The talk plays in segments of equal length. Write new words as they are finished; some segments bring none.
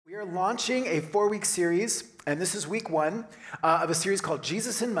We're launching a 4-week series, and this is week 1 of a series called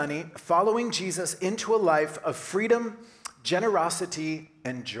Jesus and Money, following Jesus into a life of freedom, generosity,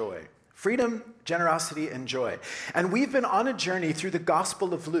 and joy. Freedom, generosity, and joy. And we've been on a journey through the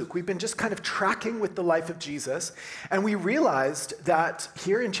Gospel of Luke. We've been just kind of tracking with the life of Jesus, and we realized that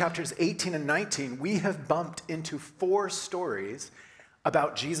here in chapters 18 and 19, we have bumped into 4 stories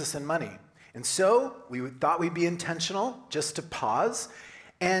about Jesus and money. And so we thought we'd be intentional just to pause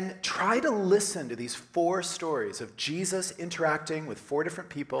and try to listen to these 4 stories of Jesus interacting with 4 different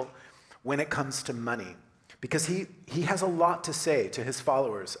people when it comes to money, because he has a lot to say to his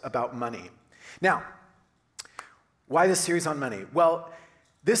followers about money. Now, why this series on money? Well,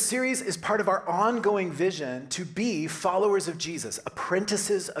 this series is part of our ongoing vision to be followers of Jesus,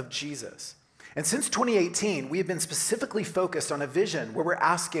 apprentices of Jesus. And since 2018, we have been specifically focused on a vision where we're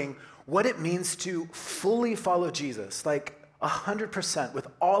asking what it means to fully follow Jesus, like 100% with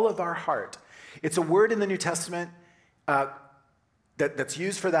all of our heart. It's a word in the New Testament that's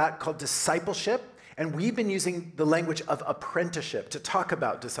used for that called discipleship. And we've been using the language of apprenticeship to talk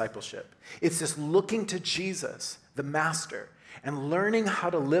about discipleship. It's this looking to Jesus, the master, and learning how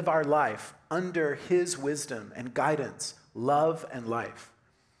to live our life under his wisdom and guidance, love and life.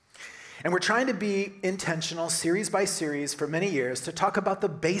 And we're trying to be intentional, series by series, for many years, to talk about the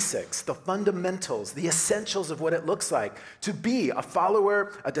basics, the fundamentals, the essentials of what it looks like to be a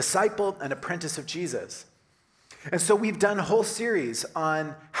follower, a disciple, an apprentice of Jesus. And so we've done a whole series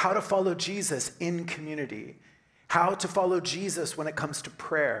on how to follow Jesus in community, how to follow Jesus when it comes to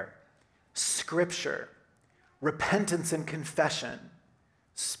prayer, scripture, repentance and confession,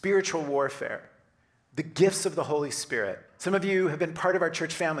 spiritual warfare, the gifts of the Holy Spirit. Some of you have been part of our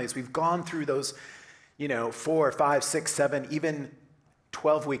church families. We've gone through those, 4, 5, 6, 7, even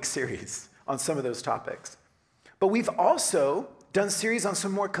 12-week series on some of those topics. But we've also done series on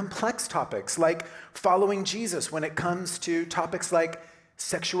some more complex topics, like following Jesus when it comes to topics like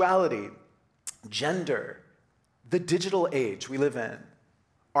sexuality, gender, the digital age we live in,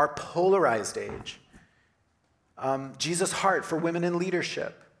 our polarized age, Jesus' heart for women in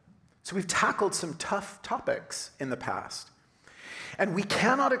leadership. So we've tackled some tough topics in the past. And we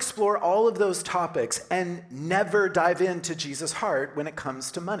cannot explore all of those topics and never dive into Jesus' heart when it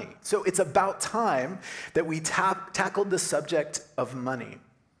comes to money. So it's about time that we tackled the subject of money,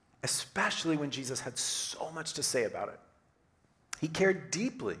 especially when Jesus had so much to say about it. He cared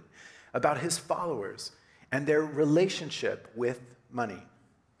deeply about his followers and their relationship with money.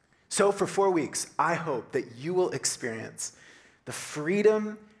 So for 4 weeks, I hope that you will experience the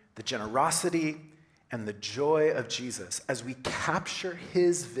freedom, the generosity, and the joy of Jesus as we capture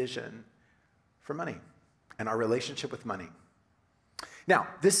his vision for money and our relationship with money. Now,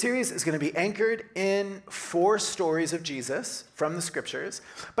 this series is going to be anchored in 4 stories of Jesus from the scriptures,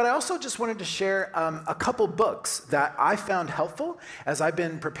 but I also just wanted to share a couple books that I found helpful as I've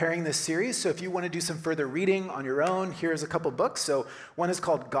been preparing this series. So if you want to do some further reading on your own, here's a couple books. So one is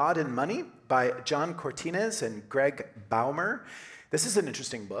called God and Money by John Cortines and Greg Baumer. This is an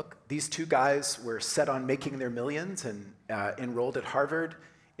interesting book. These 2 guys were set on making their millions and enrolled at Harvard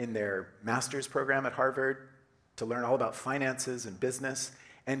in their master's program at Harvard to learn all about finances and business.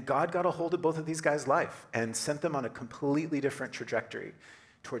 And God got a hold of both of these guys' life and sent them on a completely different trajectory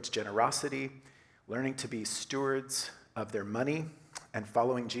towards generosity, learning to be stewards of their money, and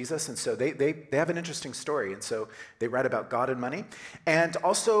following Jesus. And so they have an interesting story. And so they write about God and money. And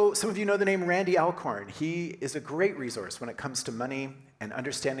also, some of you know the name Randy Alcorn. He is a great resource when it comes to money and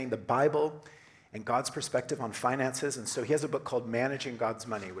understanding the Bible and God's perspective on finances. And so he has a book called Managing God's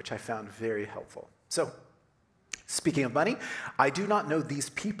Money, which I found very helpful. So speaking of money, I do not know these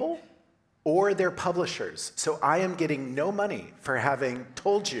people or their publishers. So I am getting no money for having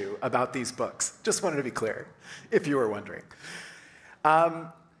told you about these books. Just wanted to be clear, if you were wondering.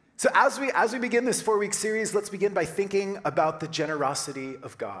 So as we begin this 4-week series, let's begin by thinking about the generosity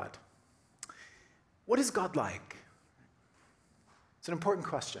of God. What is God like? It's an important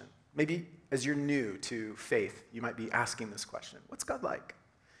question. Maybe as you're new to faith, you might be asking this question. What's God like?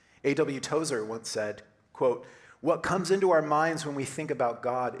 A.W. Tozer once said, quote, "What comes into our minds when we think about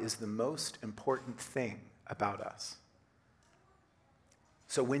God is the most important thing about us."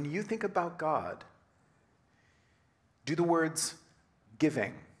 So when you think about God, do the words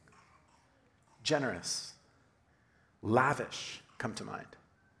giving, generous, lavish come to mind?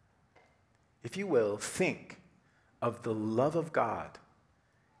 If you will, think of the love of God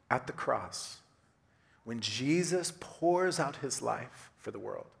at the cross when Jesus pours out his life for the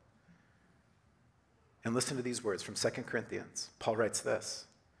world. And listen to these words from 2 Corinthians. Paul writes this,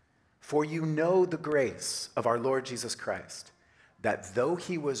 "For you know the grace of our Lord Jesus Christ, that though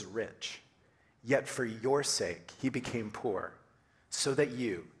he was rich, yet for your sake he became poor, so that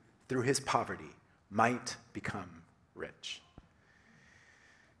you, through his poverty, might become rich.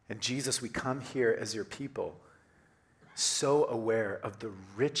 And Jesus, we come here as your people, so aware of the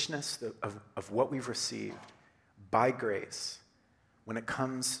richness of what we've received by grace when it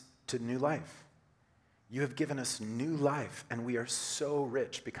comes to new life. You have given us new life, and we are so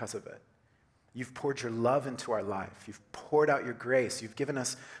rich because of it. You've poured your love into our life. You've poured out your grace. You've given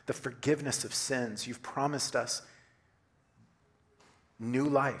us the forgiveness of sins. You've promised us new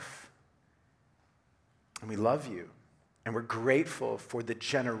life. And we love you. And we're grateful for the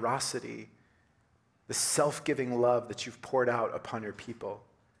generosity, the self-giving love that you've poured out upon your people.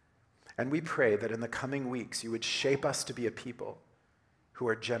 And we pray that in the coming weeks, you would shape us to be a people who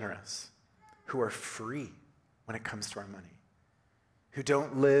are generous, who are free when it comes to our money, who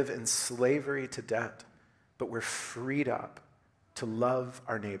don't live in slavery to debt, but we're freed up to love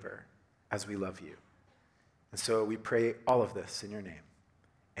our neighbor as we love you. And so we pray all of this in your name.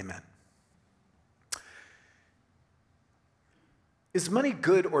 Amen. Is money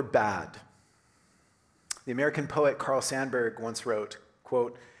good or bad? The American poet Carl Sandburg once wrote,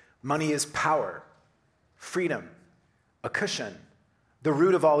 quote, "Money is power, freedom, a cushion, the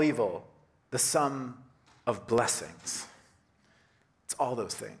root of all evil, the sum of blessings." It's all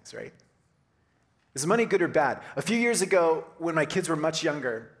those things, right? Is money good or bad? A few years ago, when my kids were much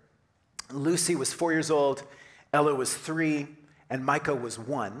younger, Lucy was 4 years old, Ella was 3, and Micah was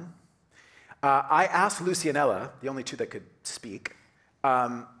 1. I asked Lucy and Ella, the only two that could speak,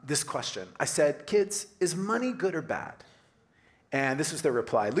 this question. I said, "Kids, is money good or bad?" And this was their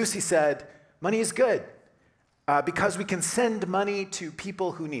reply. Lucy said, "Money is good because we can send money to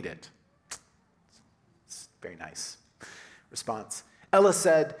people who need it." It's a very nice response. Ella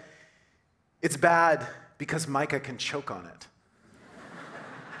said, "It's bad because Micah can choke on it."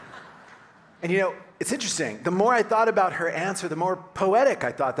 And you know, it's interesting. The more I thought about her answer, the more poetic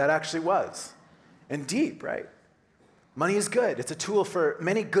I thought that actually was. And deep, right? Money is good. It's a tool for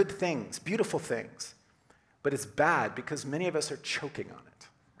many good things, beautiful things. But it's bad because many of us are choking on it,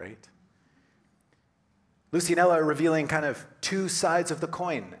 right? Lucy and Ella are revealing kind of two sides of the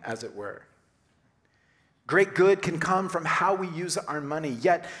coin, as it were. Great good can come from how we use our money,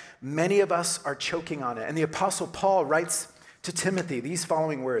 yet many of us are choking on it. And the Apostle Paul writes to Timothy these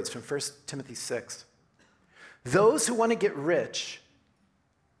following words from 1 Timothy 6. "Those who want to get rich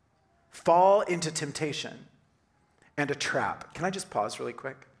fall into temptation and a trap." Can I just pause really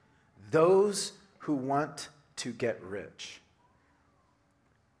quick? Those who want to get rich.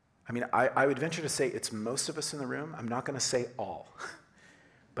 I mean, I would venture to say it's most of us in the room. I'm not going to say all.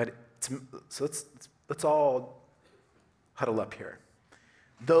 But so let's all huddle up here.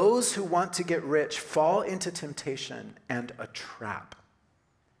 Those who want to get rich fall into temptation and a trap,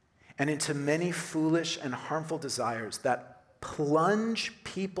 and into many foolish and harmful desires that plunge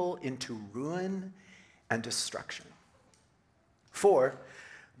people into ruin and destruction. For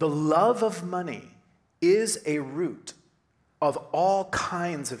the love of money is a root of all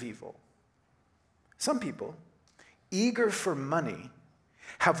kinds of evil. Some people, eager for money,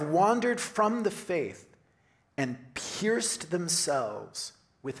 have wandered from the faith and pierced themselves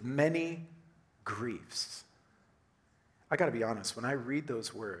with many griefs. I got to be honest, when I read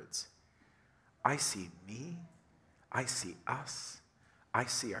those words, I see me, I see us, I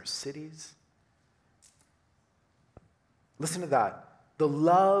see our cities. Listen to that. The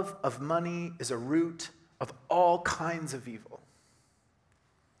love of money is a root of all kinds of evil.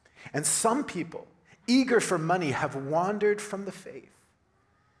 And some people, eager for money, have wandered from the faith.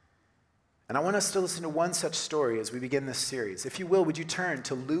 And I want us to listen to one such story as we begin this series. If you will, would you turn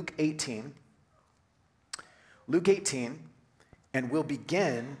to Luke 18? Luke 18, and we'll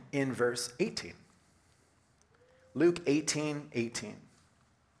begin in verse 18. Luke 18:18.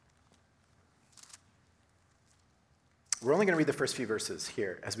 We're only going to read the first few verses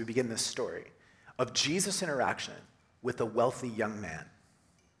here as we begin this story of Jesus' interaction with a wealthy young man.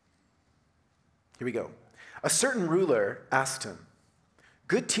 Here we go. A certain ruler asked him,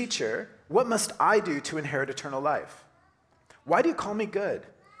 "Good teacher, what must I do to inherit eternal life? Why do you call me good?"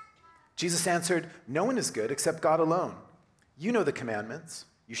 Jesus answered, "No one is good except God alone. You know the commandments.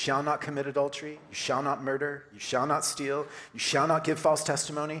 You shall not commit adultery. You shall not murder. You shall not steal. You shall not give false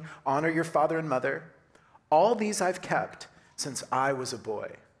testimony. Honor your father and mother. All these I've kept since I was a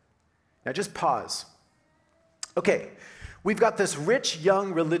boy." Now just pause. Okay, we've got this rich,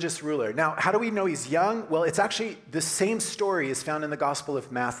 young, religious ruler. Now, how do we know he's young? Well, it's actually the same story is found in the Gospel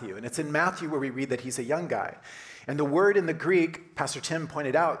of Matthew. And it's in Matthew where we read that he's a young guy. And the word in the Greek, Pastor Tim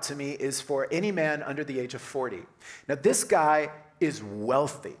pointed out to me, is for any man under the age of 40. Now, this guy is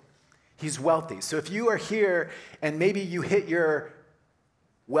wealthy. He's wealthy. So if you are here and maybe you hit your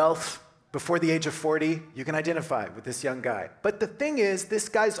wealth before the age of 40, you can identify with this young guy. But the thing is, this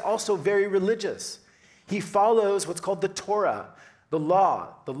guy's also very religious. He follows what's called the Torah, the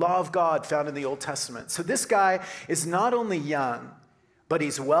law of God found in the Old Testament. So this guy is not only young, but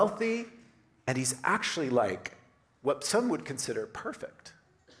he's wealthy, and he's actually like what some would consider perfect.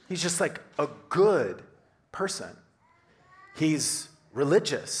 He's just like a good person. He's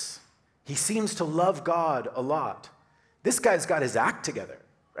religious. He seems to love God a lot. This guy's got his act together,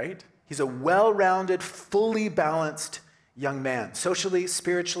 right? He's a well-rounded, fully balanced young man. Socially,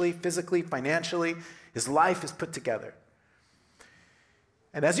 spiritually, physically, financially, his life is put together.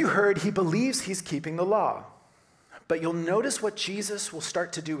 And as you heard, he believes he's keeping the law. But you'll notice what Jesus will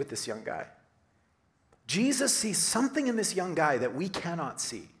start to do with this young guy. Jesus sees something in this young guy that we cannot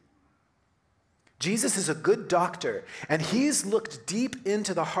see. Jesus is a good doctor, and he's looked deep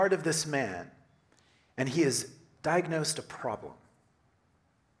into the heart of this man, and he has diagnosed a problem.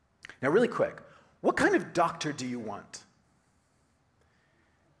 Now, really quick, what kind of doctor do you want?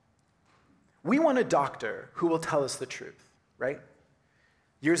 We want a doctor who will tell us the truth, right?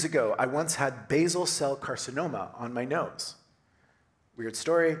 Years ago, I once had basal cell carcinoma on my nose. Weird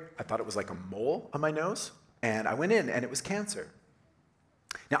story. I thought it was like a mole on my nose, and I went in, and it was cancer.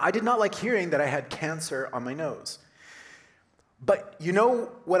 Now, I did not like hearing that I had cancer on my nose. But you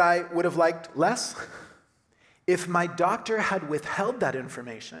know what I would have liked less? If my doctor had withheld that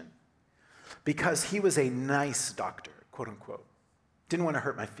information because he was a nice doctor, quote unquote. Didn't want to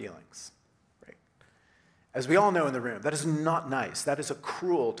hurt my feelings, right? As we all know in the room, that is not nice. That is a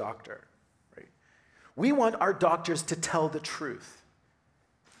cruel doctor, right? We want our doctors to tell the truth.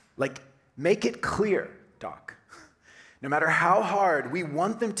 Like, make it clear, doc. No matter how hard, we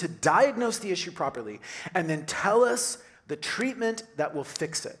want them to diagnose the issue properly and then tell us the treatment that will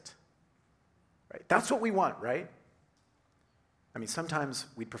fix it. Right? That's what we want, right? I mean, sometimes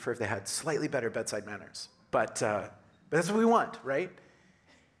we'd prefer if they had slightly better bedside manners, but that's what we want, right?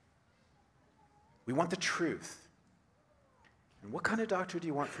 We want the truth. And what kind of doctor do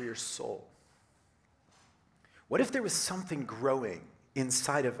you want for your soul? What if there was something growing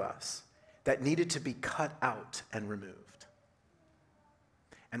inside of us that needed to be cut out and removed?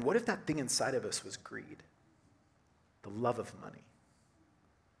 And what if that thing inside of us was greed, the love of money,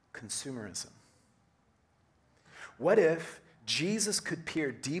 consumerism? What if Jesus could peer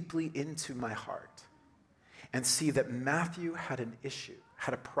deeply into my heart and see that Matthew had an issue,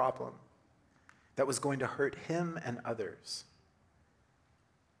 had a problem that was going to hurt him and others?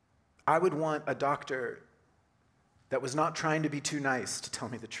 I would want a doctor that was not trying to be too nice to tell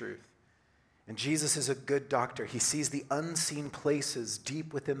me the truth. And Jesus is a good doctor. He sees the unseen places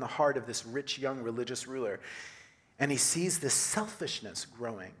deep within the heart of this rich young religious ruler. And he sees this selfishness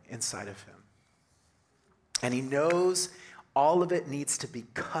growing inside of him. And he knows all of it needs to be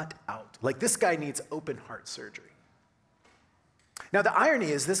cut out. Like, this guy needs open heart surgery. Now, the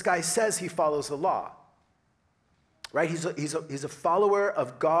irony is this guy says he follows the law, right? He's a follower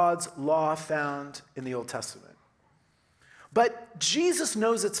of God's law found in the Old Testament. But Jesus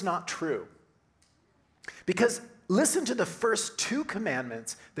knows it's not true. Because listen to the first two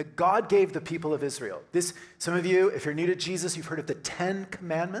commandments that God gave the people of Israel. Some of you, if you're new to Jesus, you've heard of the 10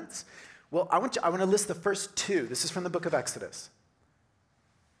 commandments. Well, I want to list the first two. This is from the book of Exodus.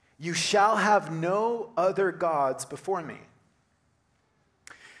 You shall have no other gods before me.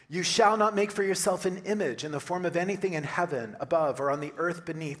 You shall not make for yourself an image in the form of anything in heaven above or on the earth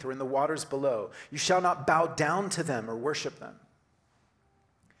beneath or in the waters below. You shall not bow down to them or worship them.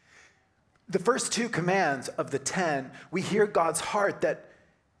 The first two commands of the 10, we hear God's heart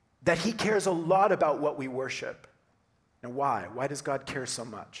that he cares a lot about what we worship. And why? Why does God care so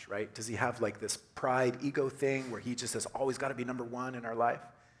much, right? Does he have like this pride, ego thing where he just has always got to be number one in our life?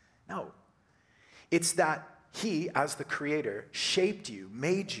 No. It's that he, as the creator, shaped you,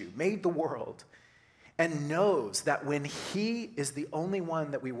 made the world, and knows that when he is the only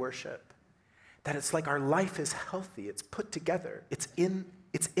one that we worship, that it's like our life is healthy, it's put together, it's in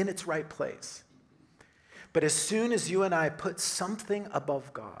its right place. But as soon as you and I put something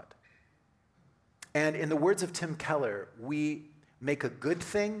above God, and in the words of Tim Keller, we make a good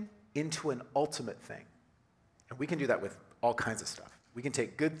thing into an ultimate thing. And we can do that with all kinds of stuff. We can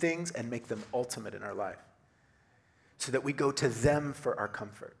take good things and make them ultimate in our life so that we go to them for our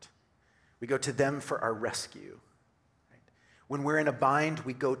comfort. We go to them for our rescue. Right? When we're in a bind,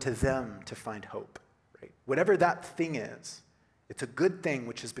 we go to them to find hope. Right? Whatever that thing is, it's a good thing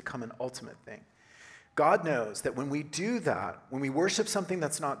which has become an ultimate thing. God knows that when we do that, when we worship something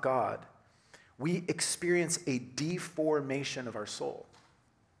that's not God, we experience a deformation of our soul.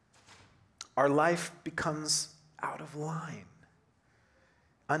 Our life becomes out of line,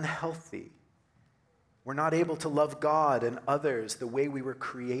 unhealthy. We're not able to love God and others the way we were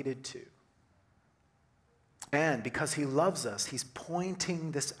created to. And because he loves us, he's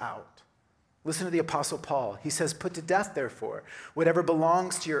pointing this out. Listen to the Apostle Paul. He says, put to death, therefore, whatever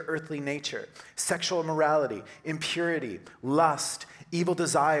belongs to your earthly nature, sexual immorality, impurity, lust, evil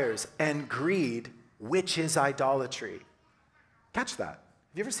desires, and greed, which is idolatry. Catch that.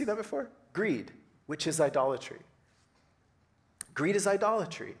 Have you ever seen that before? Greed, which is idolatry. Greed is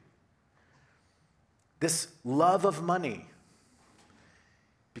idolatry. This love of money,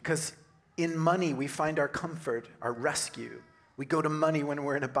 because in money we find our comfort, our rescue. We go to money when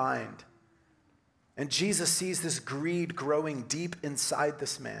we're in a bind. And Jesus sees this greed growing deep inside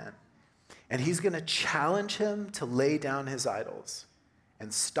this man. And he's going to challenge him to lay down his idols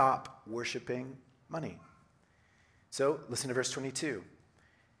and stop worshiping money. So listen to verse 22.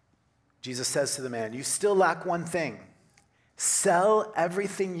 Jesus says to the man, you still lack one thing. Sell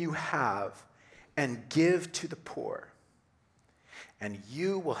everything you have and give to the poor, and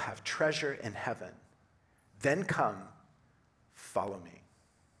you will have treasure in heaven. Then come, follow me.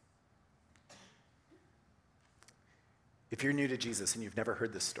 If you're new to Jesus and you've never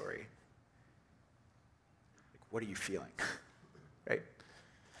heard this story, what are you feeling? Right?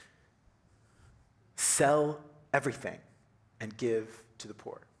 Sell everything and give to the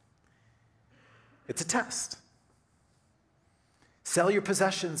poor. It's a test. Sell your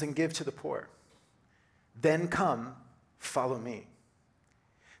possessions and give to the poor. Then come, follow me.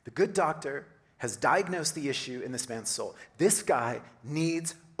 The good doctor has diagnosed the issue in this man's soul. This guy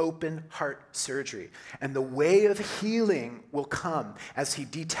needs open heart surgery. And the way of healing will come as he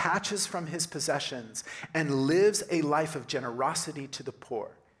detaches from his possessions and lives a life of generosity to the poor.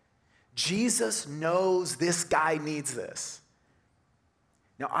 Jesus knows this guy needs this.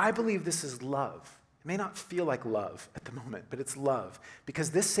 Now, I believe this is love. It may not feel like love at the moment, but it's love. Because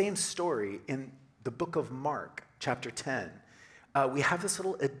this same story in the book of Mark, chapter 10, we have this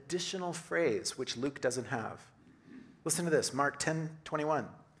little additional phrase which Luke doesn't have. Listen to this, Mark 10:21.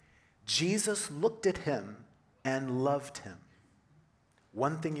 Jesus looked at him and loved him.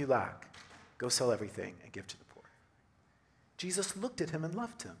 One thing you lack, go sell everything and give to the poor. Jesus looked at him and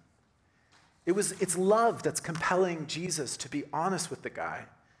loved him. It's love that's compelling Jesus to be honest with the guy.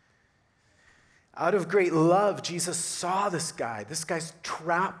 Out of great love, Jesus saw this guy. This guy's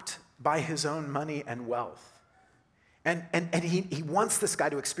trapped by his own money and wealth. And he wants this guy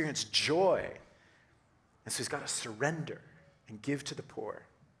to experience joy. And so he's got to surrender and give to the poor.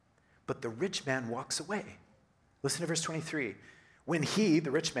 But the rich man walks away. Listen to verse 23. When he,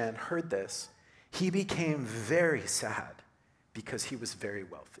 the rich man, heard this, he became very sad because he was very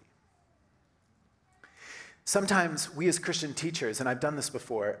wealthy. Sometimes we as Christian teachers, and I've done this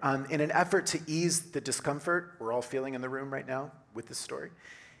before, in an effort to ease the discomfort we're all feeling in the room right now with this story,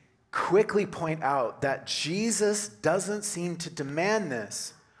 quickly point out that Jesus doesn't seem to demand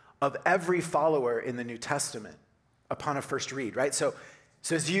this of every follower in the New Testament upon a first read, right? So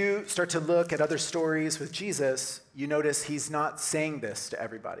as you start to look at other stories with Jesus, you notice he's not saying this to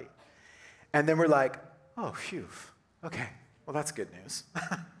everybody. And then we're like, oh, phew, okay, well, that's good news.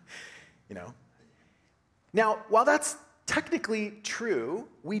 You know? Now, while that's technically true,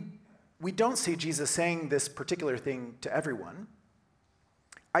 we don't see Jesus saying this particular thing to everyone.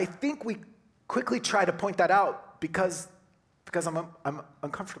 I think we quickly try to point that out because I'm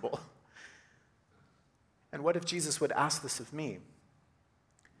uncomfortable. And what if Jesus would ask this of me?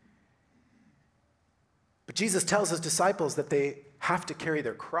 But Jesus tells his disciples that they have to carry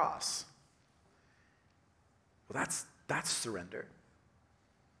their cross. Well, that's surrender.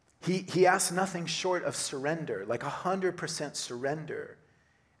 He asks nothing short of surrender, like 100% surrender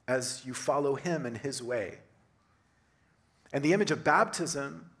as you follow him in his way. And the image of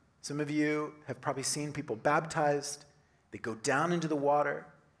baptism, some of you have probably seen people baptized. They go down into the water.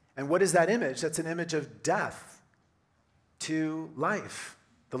 And what is that image? That's an image of death to life,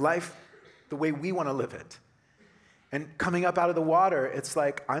 the way we want to live it. And coming up out of the water, it's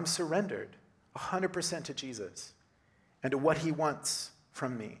like I'm surrendered 100% to Jesus and to what he wants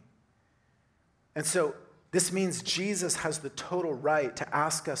from me. And so this means Jesus has the total right to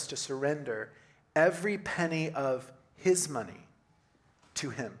ask us to surrender every penny of his money to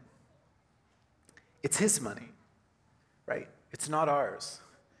him. It's his money, right? It's not ours.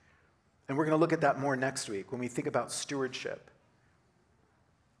 And we're going to look at that more next week when we think about stewardship.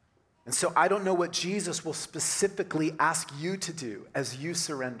 And so I don't know what Jesus will specifically ask you to do as you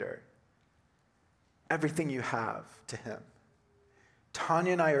surrender everything you have to him.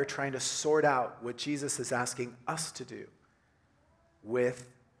 Tanya and I are trying to sort out what Jesus is asking us to do with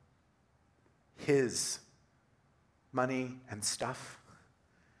his money and stuff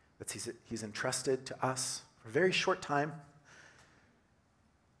that he's entrusted to us for a very short time.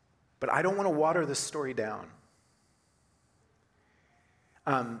 But I don't want to water this story down.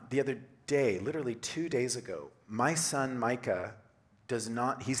 The other day, literally 2 days ago, my son Micah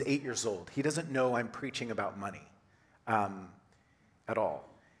he's 8 years old. He doesn't know I'm preaching about money at all.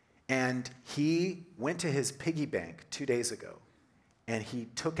 And he went to his piggy bank 2 days ago, and he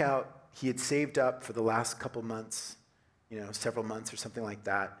had saved up for the last couple months, several months or something like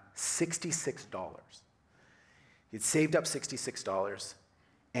that, $66. He'd saved up $66,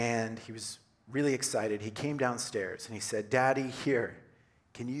 and he was really excited. He came downstairs, and he said, "Daddy, here,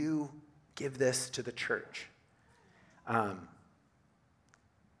 can you give this to the church?"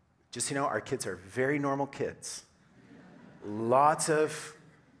 Just so you know, our kids are very normal kids. Lots of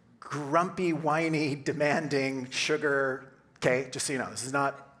grumpy, whiny, demanding sugar. Okay, just so you know, this is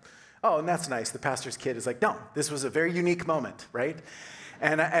not, oh, and that's nice. The pastor's kid is like, no, this was a very unique moment, right?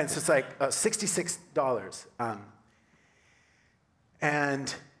 And so it's like $66.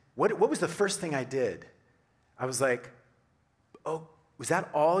 And what was the first thing I did? I was like, "Oh, was that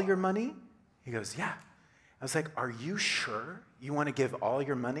all your money?" He goes, "Yeah." I was like, "Are you sure you want to give all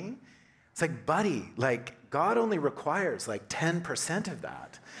your money?" It's like, "Buddy, God only requires 10% of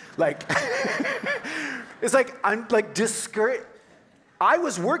that." It's like, I'm discouraged. I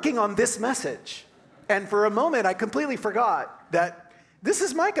was working on this message, and for a moment, I completely forgot that this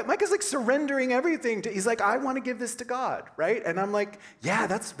is Micah. Micah's surrendering everything he's like, "I want to give this to God," right? And I'm like, "Yeah,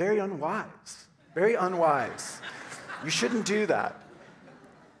 that's very unwise. Very unwise. You shouldn't do that."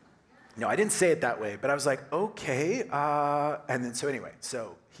 No, I didn't say it that way, but I was like, "Okay." And then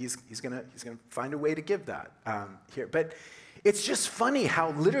so he's gonna find a way to give that here. But it's just funny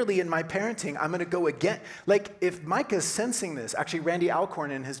how literally in my parenting, I'm gonna go again. If Micah's sensing this, actually Randy Alcorn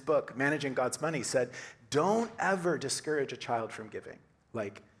in his book, Managing God's Money, said, don't ever discourage a child from giving.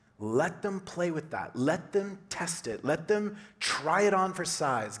 Let them play with that. Let them test it. Let them try it on for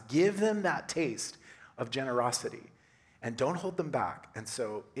size. Give them that taste of generosity. And don't hold them back. And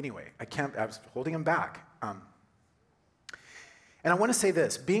so anyway, I was holding them back. And I want to say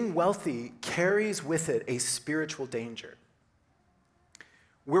this, being wealthy carries with it a spiritual danger.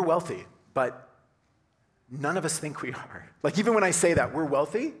 We're wealthy, but none of us think we are. Even when I say that, we're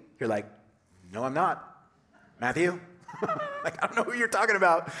wealthy, you're like, "No, I'm not. Matthew?" I don't know who you're talking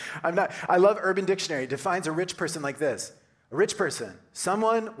about. I'm not. I love Urban Dictionary. It defines a rich person like this. A rich person,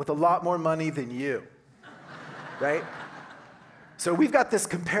 someone with a lot more money than you, right? So we've got this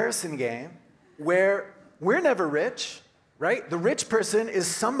comparison game where we're never rich, right? The rich person is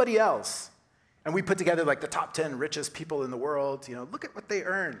somebody else. And we put together the top 10 richest people in the world. Look at what they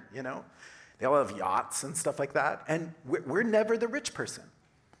earn, They all have yachts and stuff like that. And we're never the rich person.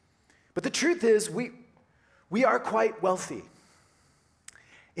 But the truth is, we are quite wealthy.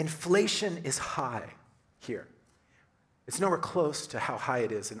 Inflation is high here. It's nowhere close to how high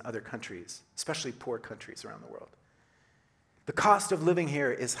it is in other countries, especially poor countries around the world. The cost of living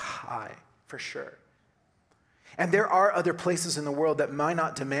here is high, for sure. And there are other places in the world that might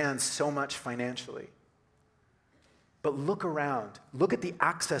not demand so much financially. But look around. Look at the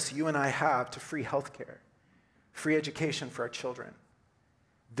access you and I have to free healthcare, free education for our children,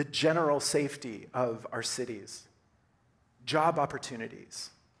 the general safety of our cities, job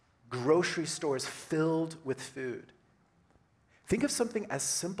opportunities, grocery stores filled with food. Think of something as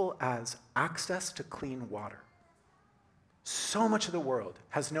simple as access to clean water. So much of the world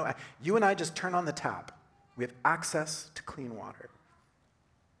has you and I just turn on the tap. We have access to clean water.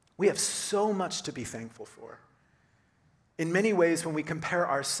 We have so much to be thankful for. In many ways, when we compare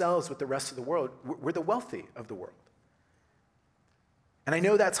ourselves with the rest of the world, we're the wealthy of the world. And I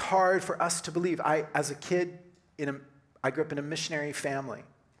know that's hard for us to believe. As a kid, I grew up in a missionary family,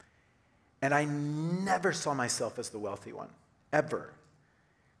 and I never saw myself as the wealthy one, ever.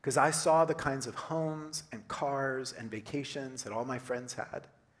 Because I saw the kinds of homes and cars and vacations that all my friends had.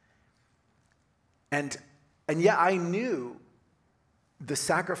 And yet I knew the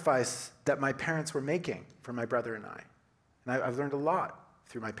sacrifice that my parents were making for my brother and I. And I've learned a lot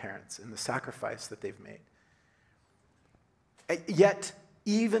through my parents and the sacrifice that they've made. Yet,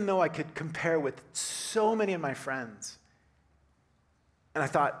 even though I could compare with so many of my friends, and I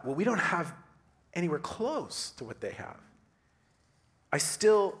thought, well, we don't have anywhere close to what they have, I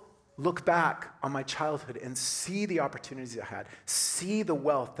still look back on my childhood and see the opportunities I had, see the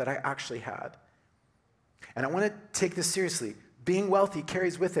wealth that I actually had. And I want to take this seriously. being wealthy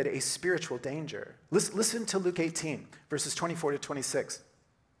carries with it a spiritual danger. Listen to Luke 18, verses 24 to 26.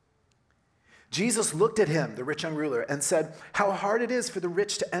 Jesus looked at him, the rich young ruler, and said, "How hard it is for the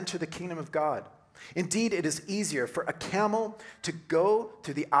rich to enter the kingdom of God. Indeed, it is easier for a camel to go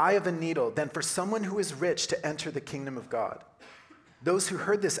through the eye of a needle than for someone who is rich to enter the kingdom of God." Those who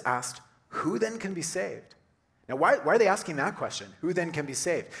heard this asked, "Who then can be saved?" Now, why are they asking that question? Who then can be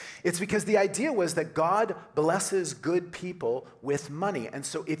saved? It's because the idea was that God blesses good people with money. And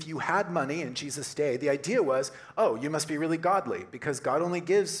so if you had money in Jesus' day, the idea was, oh, you must be really godly because God only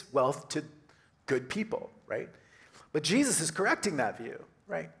gives wealth to good people, right? But Jesus is correcting that view,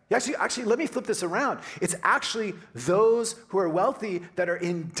 right? Actually, let me flip this around. It's actually those who are wealthy that are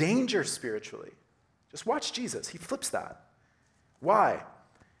in danger spiritually. Just watch Jesus. He flips that. Why?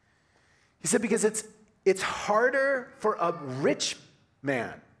 He said because it's harder for a rich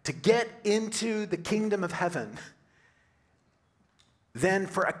man to get into the kingdom of heaven than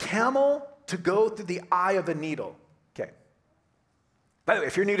for a camel to go through the eye of a needle. Okay. By the way,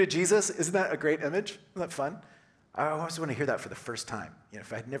 if you're new to Jesus, isn't that a great image? Isn't that fun? I always want to hear that for the first time.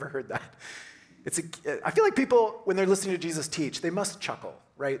 If I'd never heard that. I feel like people, when they're listening to Jesus teach, they must chuckle,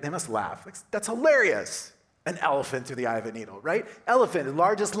 right? They must laugh. That's hilarious. An elephant through the eye of a needle, right? Elephant, the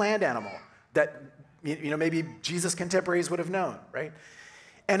largest land animal that maybe Jesus' contemporaries would have known, right?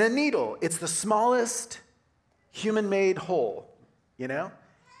 And a needle, it's the smallest human-made hole,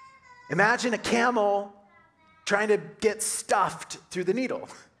 Imagine a camel trying to get stuffed through the needle.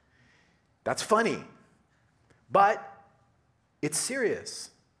 That's funny, but it's serious.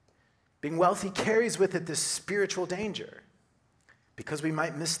 Being wealthy carries with it this spiritual danger because we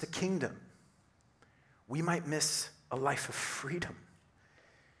might miss the kingdom. We might miss a life of freedom.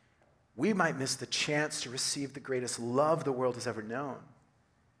 We might miss the chance to receive the greatest love the world has ever known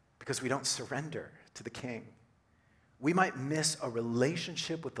because we don't surrender to the King. We might miss a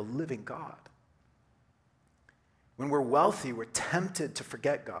relationship with the living God. When we're wealthy, we're tempted to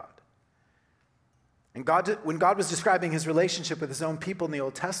forget God. And when God was describing his relationship with his own people in the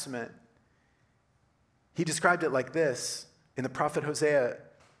Old Testament, he described it like this. In the prophet Hosea,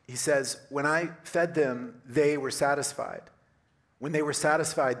 he says, "When I fed them, they were satisfied. When they were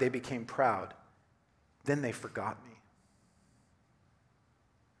satisfied, they became proud. Then they forgot me."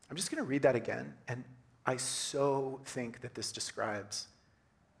 I'm just going to read that again, and I so think that this describes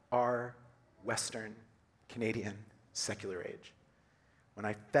our Western Canadian secular age. When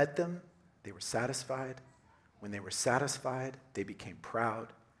I fed them, they were satisfied. When they were satisfied, they became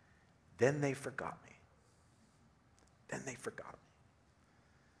proud. Then they forgot me. Then they forgot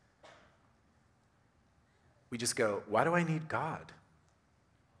me. We just go, why do I need God?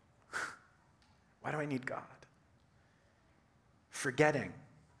 Why do I need God? Forgetting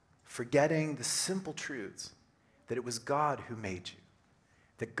the simple truths that it was God who made you,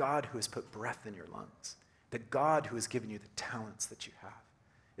 that God who has put breath in your lungs, that God who has given you the talents that you have.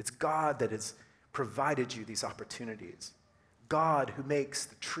 It's God that has provided you these opportunities. God who makes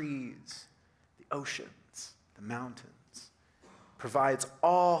the trees, the oceans, the mountains, provides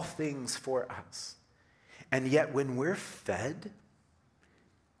all things for us. And yet when we're fed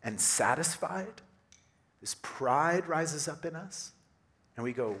and satisfied, this pride rises up in us, and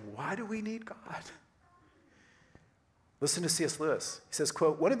we go, why do we need God? Listen to C.S. Lewis. He says,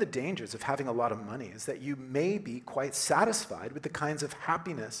 quote, "One of the dangers of having a lot of money is that you may be quite satisfied with the kinds of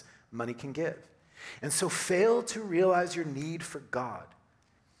happiness money can give, and so fail to realize your need for God.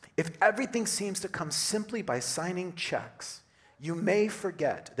 If everything seems to come simply by signing checks, you may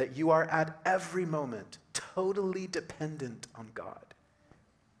forget that you are at every moment totally dependent on God."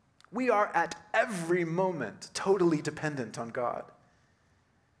 We are at every moment totally dependent on God.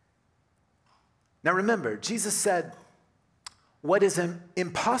 Now remember, Jesus said, what is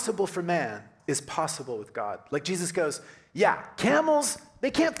impossible for man is possible with God. Like Jesus goes, yeah, camels,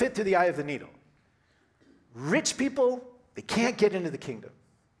 they can't fit through the eye of the needle. Rich people, they can't get into the kingdom.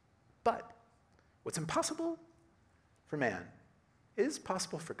 But what's impossible for man is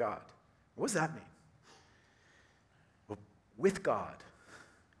possible for God. What does that mean? Well, with God,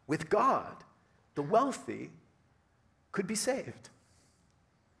 the wealthy could be saved.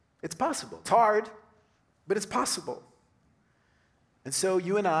 It's possible. It's hard, but it's possible. And so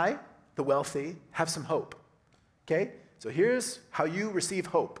you and I, the wealthy, have some hope. Okay? So here's how you receive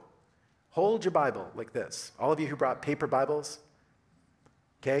hope. Hold your Bible like this. All of you who brought paper Bibles,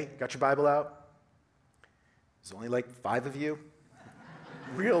 okay, got your Bible out? There's only like 5 of you.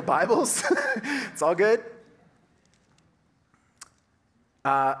 Real Bibles. It's all good.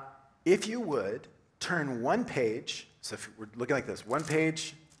 If you would, turn one page, so if we're looking like this, one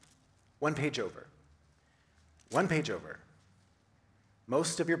page over. One page over.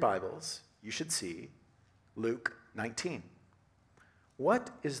 most of your Bibles, you should see Luke 19. What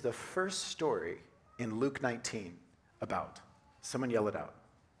is the first story in Luke 19 about? Someone yell it out.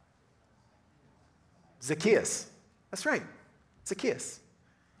 Zacchaeus. That's right, Zacchaeus.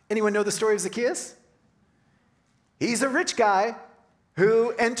 Anyone know the story of Zacchaeus? He's a rich guy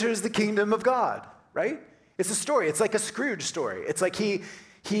who enters the kingdom of God, right? It's a story. It's like a Scrooge story. It's like he's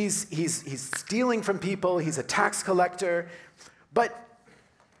stealing from people. He's a tax collector. But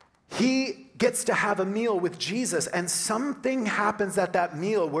he gets to have a meal with Jesus, and something happens at that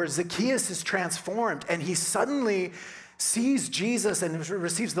meal where Zacchaeus is transformed, and he suddenly sees Jesus and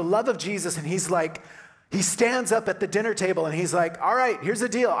receives the love of Jesus, and he's like, he stands up at the dinner table and he's like, all right, here's the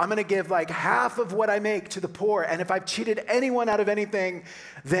deal. I'm going to give like half of what I make to the poor. And if I've cheated anyone out of anything,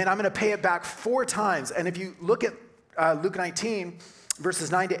 then I'm going to pay it back 4 times. And if you look at Luke 19,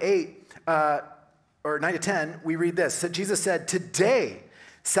 verses 9 to 8, or 9 to 10, we read this. So Jesus said, today,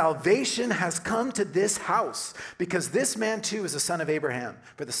 salvation has come to this house because this man too is a son of Abraham.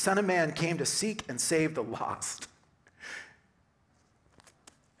 For the Son of Man came to seek and save the lost.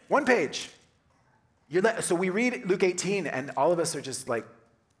 One page. So we read Luke 18, and all of us are just like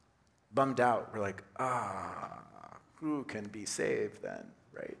bummed out. We're like, who can be saved then,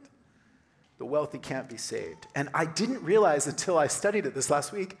 right? The wealthy can't be saved. And I didn't realize until I studied it this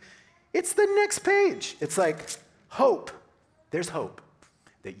last week, it's the next page. It's like hope. There's hope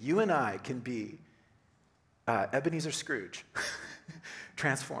that you and I can be Ebenezer Scrooge,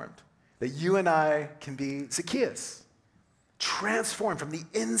 transformed. That you and I can be Zacchaeus, transformed from the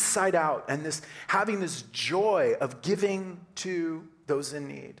inside out, and having this joy of giving to those in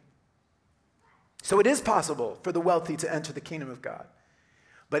need. So it is possible for the wealthy to enter the kingdom of God,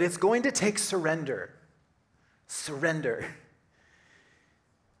 but it's going to take surrender. Surrender.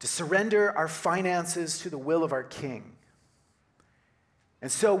 To surrender our finances to the will of our King.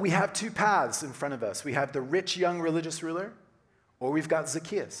 And so we have 2 paths in front of us. We have the rich young religious ruler, or we've got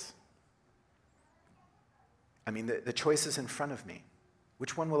Zacchaeus. I mean, the choice is in front of me.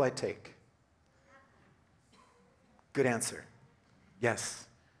 Which one will I take? Good answer. Yes.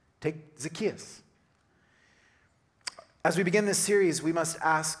 Take Zacchaeus. As we begin this series, we must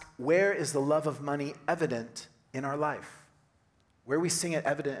ask, where is the love of money evident in our life? Where we sing it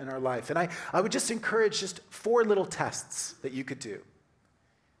evident in our life? And I would just encourage just 4 little tests that you could do.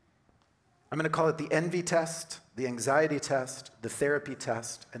 I'm going to call it the envy test, the anxiety test, the therapy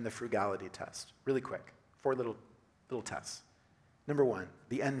test, and the frugality test. Really quick. 4 little tests. Number 1,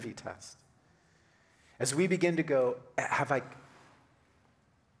 the envy test. As we begin to go, have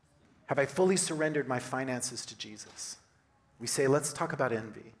I fully surrendered my finances to Jesus? We say, let's talk about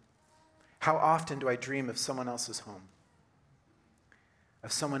envy. How often do I dream of someone else's home?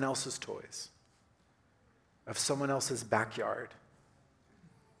 Of someone else's toys? Of someone else's backyard?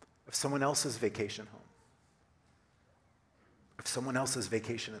 Of someone else's vacation home? Of someone else's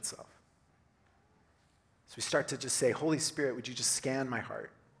vacation itself? So we start to just say, Holy Spirit, would you just scan my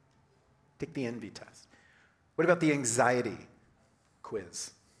heart? Take the envy test. What about the anxiety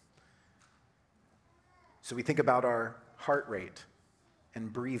quiz? So we think about our heart rate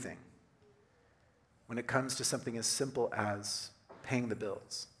and breathing when it comes to something as simple as paying the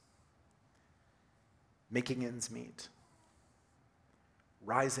bills, making ends meet,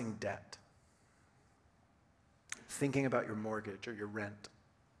 rising debt, thinking about your mortgage or your rent.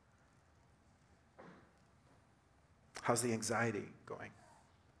 How's the anxiety going?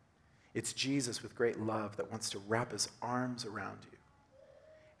 It's Jesus with great love that wants to wrap his arms around you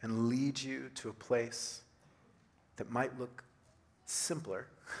and lead you to a place that might look simpler,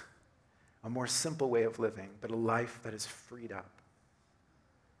 a more simple way of living, but a life that is freed up.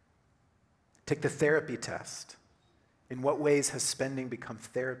 Take the therapy test. In what ways has spending become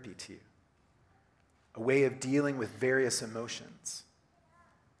therapy to you? A way of dealing with various emotions.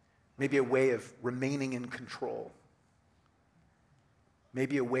 Maybe a way of remaining in control.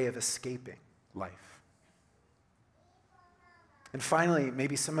 Maybe a way of escaping life. And finally,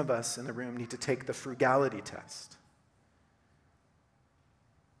 maybe some of us in the room need to take the frugality test.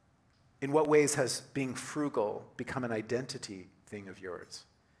 In what ways has being frugal become an identity thing of yours,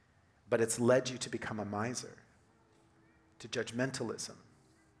 but it's led you to become a miser, to judgmentalism,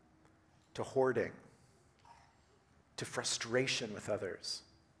 to hoarding, to frustration with others?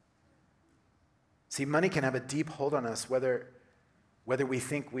 See, money can have a deep hold on us whether we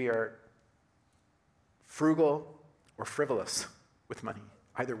think we are frugal or frivolous with money,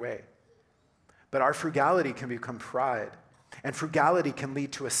 either way. But our frugality can become pride, and frugality can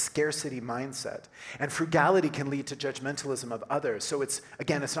lead to a scarcity mindset, and frugality can lead to judgmentalism of others. So it's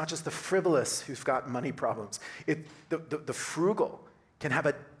not just the frivolous who've got money problems. The frugal can have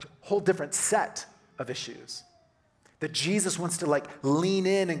a whole different set of issues. That Jesus wants to like lean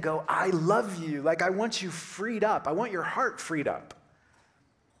in and go, I love you. Like I want you freed up. I want your heart freed up.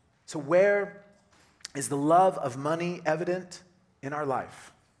 So where is the love of money evident in our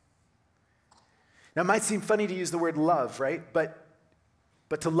life? Now it might seem funny to use the word love, right? But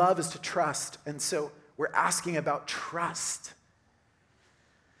to love is to trust. And so we're asking about trust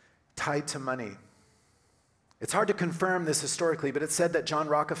tied to money. It's hard to confirm this historically, but it's said that John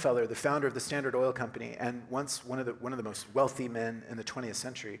Rockefeller, the founder of the Standard Oil Company, and once one of the most wealthy men in the 20th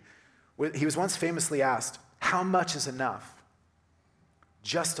century, he was once famously asked, how much is enough?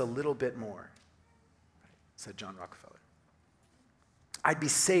 Just a little bit more, said John Rockefeller. I'd be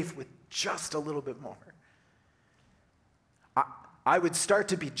safe with just a little bit more. I would start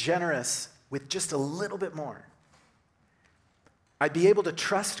to be generous with just a little bit more. I'd be able to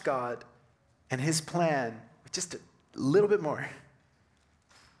trust God and his plan with just a little bit more.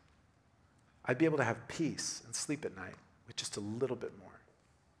 I'd be able to have peace and sleep at night with just a little bit more.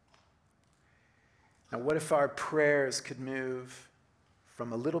 Now, what if our prayers could move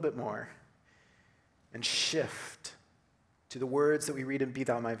from a little bit more and shift to the words that we read in Be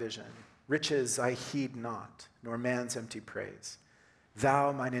Thou My Vision? Riches I heed not, nor man's empty praise.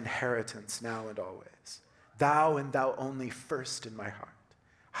 Thou mine inheritance now and always. Thou and thou only first in my heart.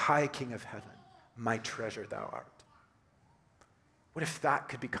 High King of heaven, my treasure thou art. What if that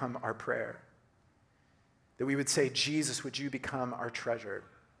could become our prayer? That we would say, Jesus, would you become our treasure?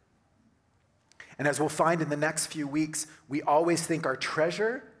 And as we'll find in the next few weeks, we always think our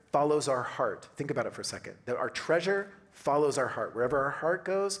treasure follows our heart. Think about it for a second. That our treasure follows our heart. Wherever our heart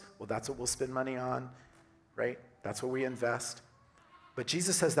goes, well, that's what we'll spend money on, right? That's what we invest. But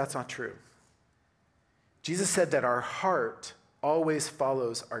Jesus says that's not true. Jesus said that our heart always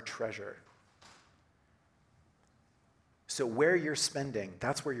follows our treasure. So where you're spending,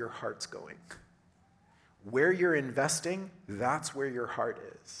 that's where your heart's going. Where you're investing, that's where your heart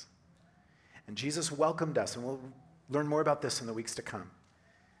is. And Jesus welcomed us, and we'll learn more about this in the weeks to come,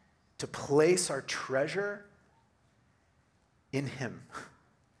 to place our treasure in him.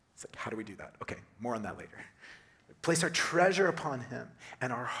 It's like, how do we do that? Okay, more on that later. Place our treasure upon him,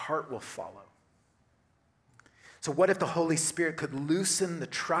 and our heart will follow. So what if the Holy Spirit could loosen the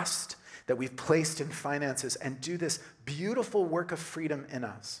trust that we've placed in finances and do this beautiful work of freedom in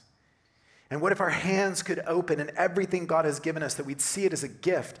us? And what if our hands could open and everything God has given us, that we'd see it as a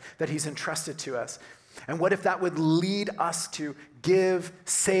gift that he's entrusted to us? And what if that would lead us to give,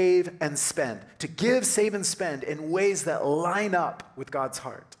 save, and spend? To give, save, and spend in ways that line up with God's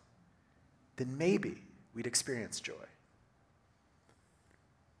heart? Then maybe we'd experience joy.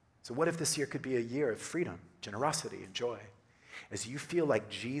 So what if this year could be a year of freedom, generosity, and joy, as you feel like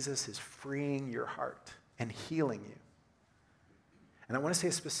Jesus is freeing your heart and healing you? And I want to say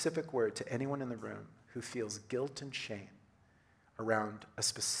a specific word to anyone in the room who feels guilt and shame around a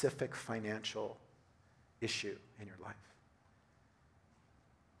specific financial issue in your life.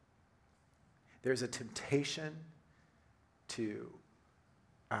 There's a temptation to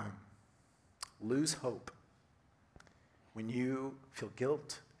lose hope when you feel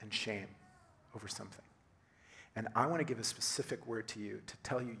guilt and shame over something. And I want to give a specific word to you to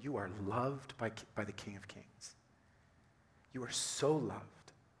tell you you are loved by the King of Kings. You are so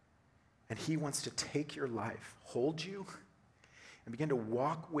loved. And he wants to take your life, hold you, and begin to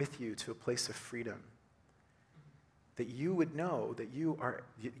walk with you to a place of freedom. That you would know that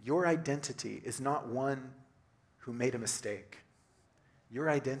your identity is not one who made a mistake. Your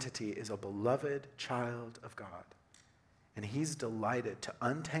identity is a beloved child of God. And he's delighted to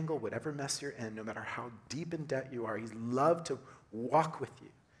untangle whatever mess you're in, no matter how deep in debt you are. He's loved to walk with you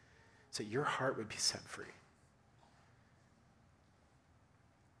so your heart would be set free.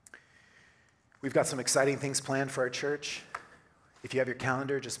 We've got some exciting things planned for our church. If you have your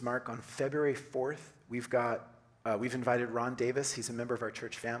calendar, just mark on February 4th. We've invited Ron Davis. He's a member of our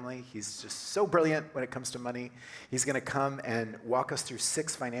church family. He's just so brilliant when it comes to money. He's going to come and walk us through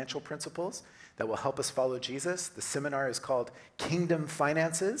 6 financial principles that will help us follow Jesus. The seminar is called Kingdom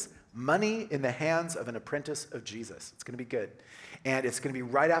Finances, Money in the Hands of an Apprentice of Jesus. It's going to be good. And it's going to be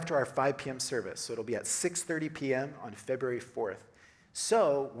right after our 5 p.m. service. So it'll be at 6:30 p.m. on February 4th.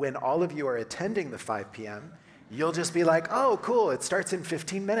 So when all of you are attending the 5 p.m., you'll just be like, oh, cool, it starts in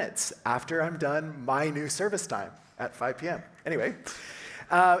 15 minutes after I'm done my new service time at 5 p.m. Anyway,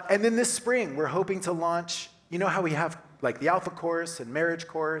 and then this spring, we're hoping to launch, you know how we have like the Alpha course and marriage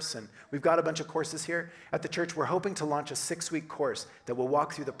course, and we've got a bunch of courses here at the church. We're hoping to launch a 6-week course that will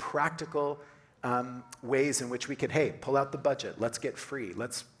walk through the practical ways in which we could, hey, pull out the budget, let's get free,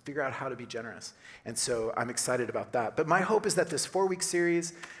 let's figure out how to be generous. And so I'm excited about that. But my hope is that this 4-week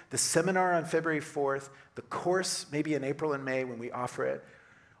series, the seminar on February 4th, the course maybe in April and May when we offer it,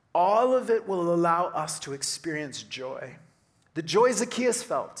 all of it will allow us to experience joy. The joy Zacchaeus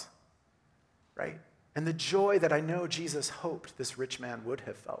felt, right? And the joy that I know Jesus hoped this rich man would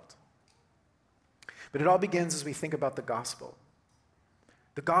have felt. But it all begins as we think about the gospel.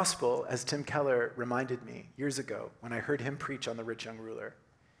 The gospel, as Tim Keller reminded me years ago when I heard him preach on the rich young ruler,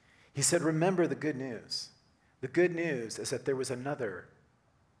 he said, remember the good news. The good news is that there was another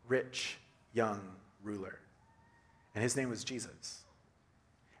rich young ruler, and his name was Jesus.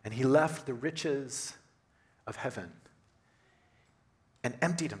 And he left the riches of heaven and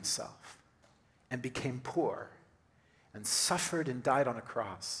emptied himself and became poor and suffered and died on a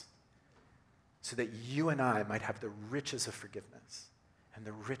cross so that you and I might have the riches of forgiveness and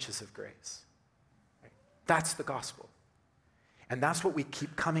the riches of grace. Right? That's the gospel. And that's what we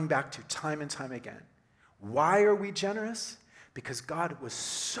keep coming back to time and time again. Why are we generous? Because God was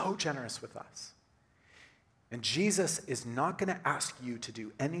so generous with us. And Jesus is not going to ask you to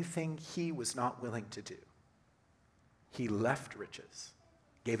do anything he was not willing to do. He left riches,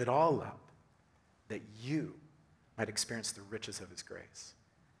 gave it all up, that you might experience the riches of his grace.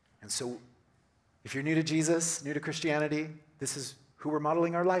 And so, if you're new to Jesus, new to Christianity, this is who we're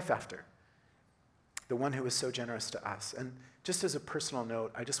modeling our life after. The one who was so generous to us. And just as a personal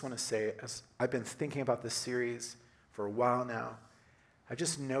note, I just want to say, as I've been thinking about this series for a while now, I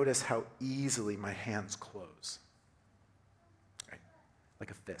just notice how easily my hands close. Right?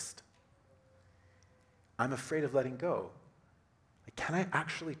 Like a fist. I'm afraid of letting go. Like, can I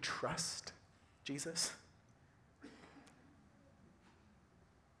actually trust Jesus?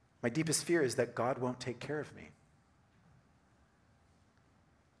 My deepest fear is that God won't take care of me.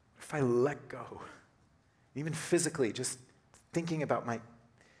 If I let go, even physically, just thinking about my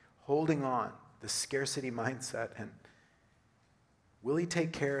holding on, the scarcity mindset, and will he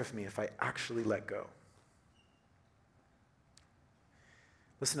take care of me if I actually let go?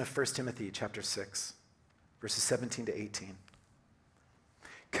 Listen to 1 Timothy chapter 6, verses 17 to 18.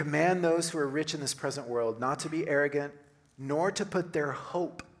 Command those who are rich in this present world not to be arrogant, nor to put their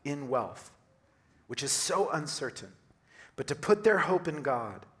hope in wealth, which is so uncertain, but to put their hope in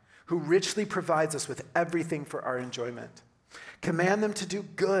God, who richly provides us with everything for our enjoyment. Command them to do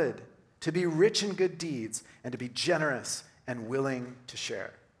good, to be rich in good deeds, and to be generous and willing to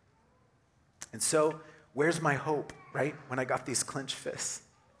share. And so, where's my hope, right, when I got these clenched fists?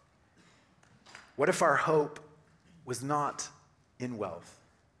 What if our hope was not in wealth,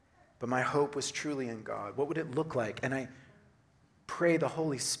 but my hope was truly in God? What would it look like? And I pray the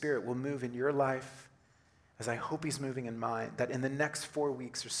Holy Spirit will move in your life, as I hope he's moving in mine, that in the next 4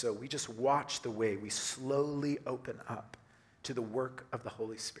 weeks or so, we just watch the way we slowly open up to the work of the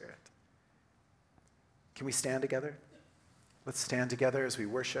Holy Spirit. Can we stand together? Let's stand together as we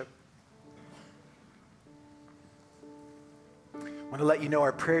worship. I want to let you know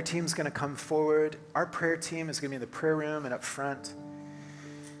our prayer team's going to come forward. Our prayer team is going to be in the prayer room and up front.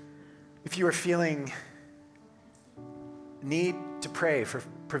 If you are feeling need to pray for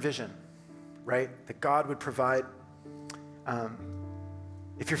provision, right? That God would provide.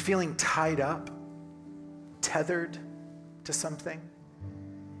 If you're feeling tied up, tethered to something,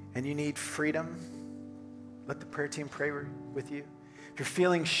 and you need freedom, let the prayer team pray with you. If you're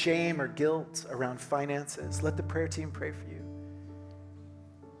feeling shame or guilt around finances, let the prayer team pray for you.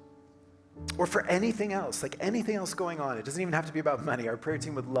 Or for anything else, like anything else going on. It doesn't even have to be about money. Our prayer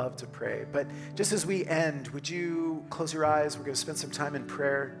team would love to pray. But just as we end, would you close your eyes? We're going to spend some time in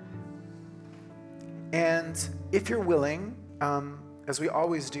prayer. And if you're willing, as we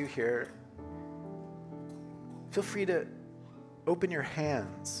always do here, feel free to open your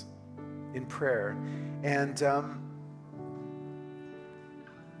hands in prayer. And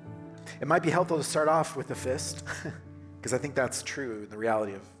it might be helpful to start off with a fist, because I think that's true in the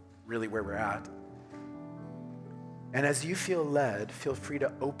reality of really where we're at. And as you feel led, feel free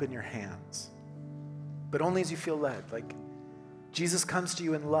to open your hands, but only as you feel led. Like, Jesus comes to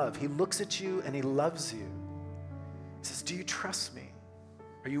you in love. He looks at you and he loves you. He says, do you trust me?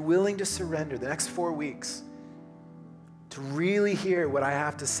 Are you willing to surrender the next 4 weeks to really hear what I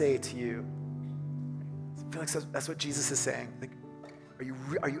have to say to you? I feel like that's what Jesus is saying. Like,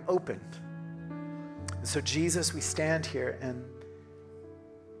 are you open? And so Jesus, we stand here, and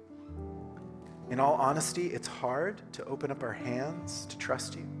in all honesty, it's hard to open up our hands to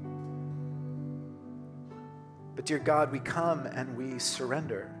trust you. But dear God, we come and we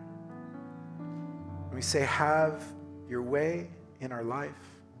surrender. And we say, have your way in our life.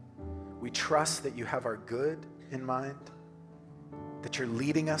 We trust that you have our good in mind, that you're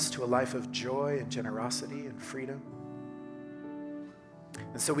leading us to a life of joy and generosity and freedom.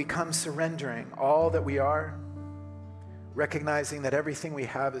 And so we come surrendering all that we are, recognizing that everything we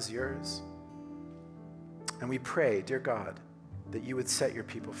have is yours. And we pray, dear God, that you would set your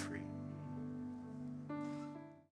people free.